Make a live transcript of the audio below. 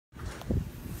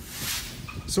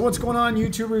So what's going on,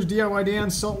 YouTubers? DIY Dan,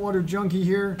 Saltwater Junkie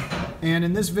here, and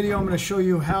in this video I'm going to show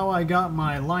you how I got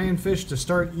my lionfish to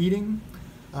start eating.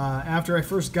 After I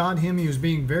first got him, he was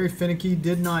being very finicky,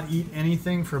 did not eat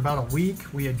anything for about a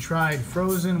week. We had tried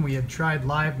frozen, we had tried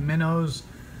live minnows,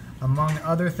 among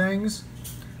other things.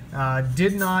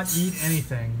 Did not eat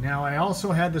anything. Now I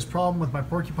also had this problem with my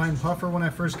porcupine puffer when I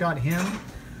first got him,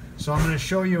 so I'm going to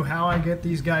show you how I get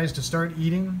these guys to start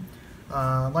eating.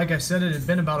 Like I said, it had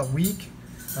been about a week.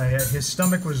 His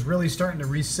stomach was really starting to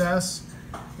recess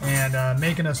and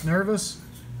making us nervous.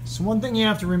 So one thing you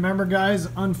have to remember, guys,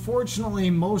 unfortunately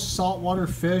most saltwater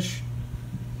fish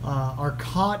are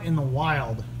caught in the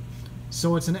wild.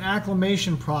 So it's an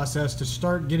acclimation process to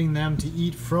start getting them to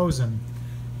eat frozen.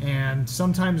 And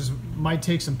sometimes might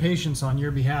take some patience on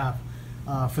your behalf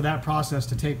for that process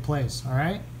to take place, all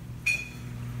right?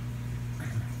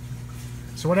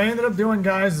 So what I ended up doing,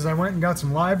 guys, is I went and got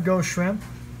some live ghost shrimp.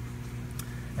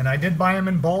 And I did buy them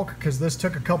in bulk because this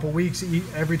took a couple weeks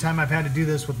every time I've had to do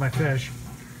this with my fish.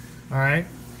 All right.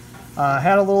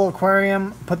 Had a little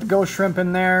aquarium, put the ghost shrimp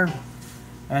in there.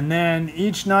 And then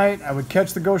each night I would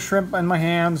catch the ghost shrimp in my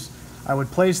hands. I would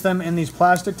place them in these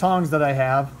plastic tongs that I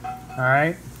have. All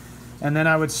right. And then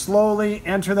I would slowly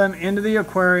enter them into the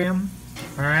aquarium.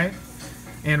 All right.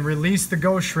 And release the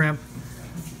ghost shrimp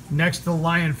next to the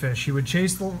lionfish. He would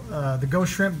chase the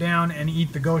ghost shrimp down and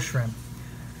eat the ghost shrimp.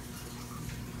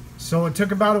 So it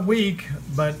took about a week,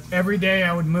 but every day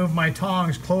I would move my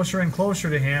tongs closer and closer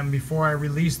to him before I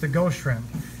released the ghost shrimp.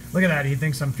 Look at that, he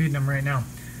thinks I'm feeding him right now.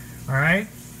 All right,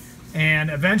 and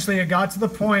eventually it got to the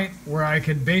point where I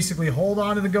could basically hold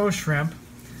on to the ghost shrimp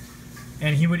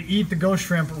and he would eat the ghost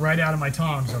shrimp right out of my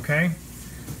tongs, okay?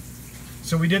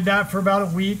 So we did that for about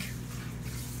a week.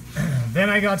 Then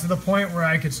I got to the point where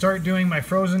I could start doing my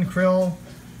frozen krill,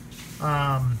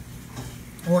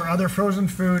 or other frozen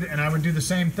food, and I would do the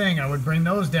same thing. I would bring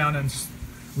those down and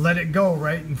let it go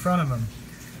right in front of him.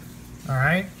 All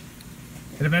right.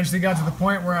 It eventually got to the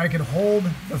point where I could hold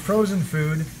the frozen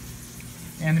food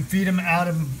and feed him out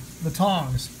of the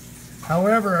tongs.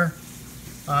 However,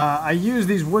 I use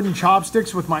these wooden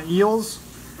chopsticks with my eels,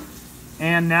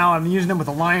 and now I'm using them with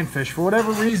a lionfish. For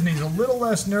whatever reason, he's a little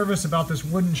less nervous about this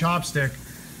wooden chopstick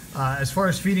as far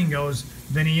as feeding goes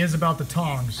than he is about the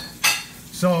tongs.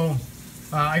 So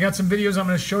I got some videos I'm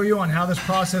going to show you on how this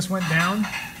process went down.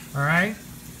 All right.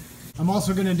 I'm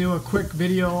also going to do a quick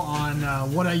video on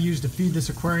what I use to feed this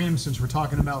aquarium since we're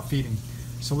talking about feeding.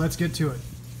 So let's get to it.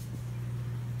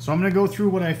 So I'm going to go through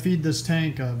what I feed this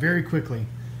tank very quickly.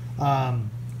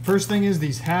 First thing is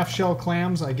these half shell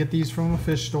clams. I get these from a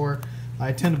fish store.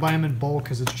 I tend to buy them in bulk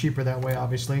because it's cheaper that way,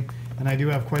 obviously. And I do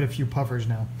have quite a few puffers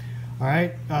now. All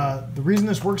right. The reason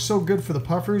this works so good for the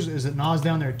puffers is it gnaws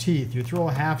down their teeth. You throw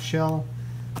a half shell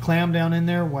clam down in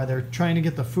there while they're trying to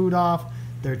get the food off,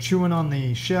 they're chewing on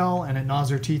the shell and it gnaws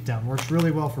their teeth down. Works really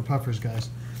well for puffers, guys.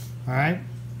 All right.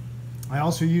 I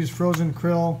also use frozen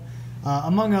krill,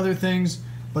 among other things,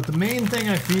 but the main thing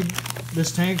I feed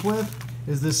this tank with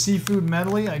is this seafood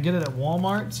medley. I get it at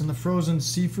Walmart. It's in the frozen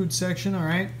seafood section. All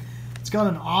right. It's got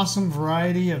an awesome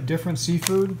variety of different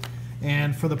seafood,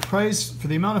 and for the price, for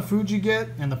the amount of food you get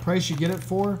and the price you get it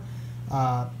for,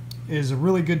 is a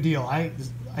really good deal.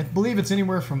 I believe it's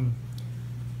anywhere from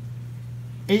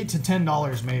 $8 to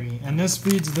 $10 maybe, and this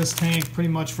feeds this tank pretty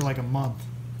much for like a month.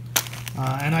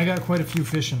 And I got quite a few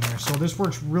fish in there, so this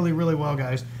works really, really well,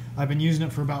 guys. I've been using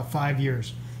it for about 5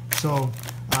 years, so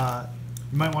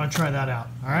you might want to try that out.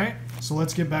 All right, so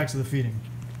let's get back to the feeding.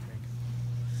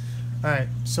 All right,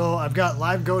 so I've got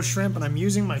live ghost shrimp, and I'm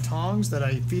using my tongs that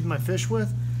I feed my fish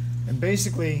with, and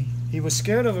basically he was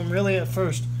scared of them really at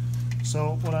first.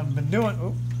 So what I've been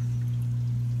doing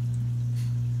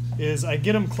is I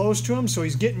get him close to him, so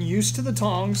he's getting used to the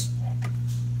tongs.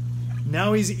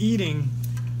 Now he's eating,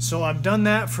 so I've done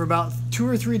that for about 2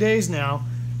 or 3 days now,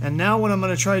 and now what I'm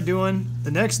going to try doing the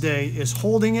next day is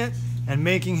holding it and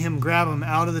making him grab him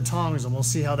out of the tongs, and we'll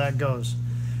see how that goes.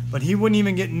 But he wouldn't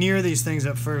even get near these things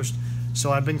at first,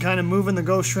 so I've been kind of moving the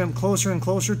ghost shrimp closer and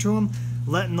closer to him,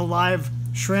 letting the live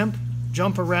shrimp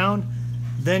jump around.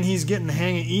 Then he's getting the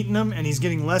hang of eating them, and he's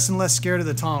getting less and less scared of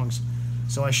the tongs.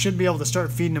 So I should be able to start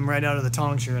feeding him right out of the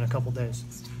tongs here in a couple days.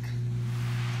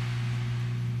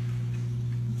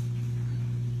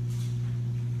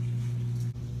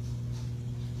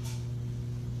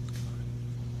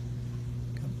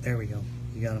 There we go.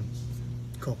 You got him.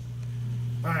 Cool.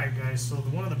 All right, guys. So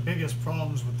one of the biggest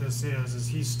problems with this is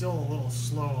he's still a little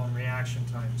slow on reaction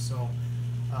time. So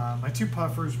my two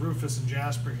puffers, Rufus and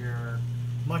Jasper here, are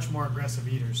much more aggressive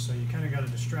eaters. So you kind of got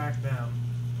to distract them.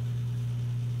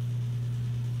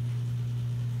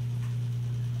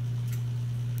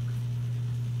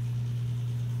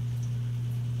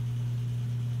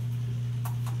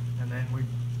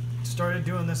 started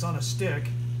doing this on a stick,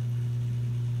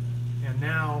 and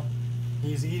now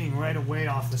he's eating right away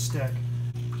off the stick.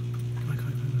 Come on, come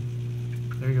on,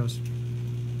 come on. There he goes.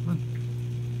 Come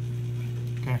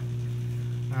on. Okay.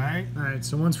 Alright,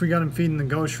 so once we got him feeding the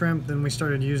ghost shrimp, then we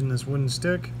started using this wooden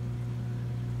stick.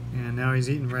 And now he's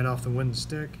eating right off the wooden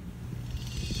stick.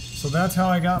 So that's how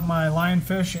I got my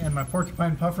lionfish and my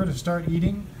porcupine puffer to start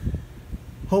eating.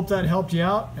 Hope that helped you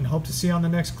out, and hope to see you on the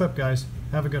next clip, guys.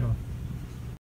 Have a good one.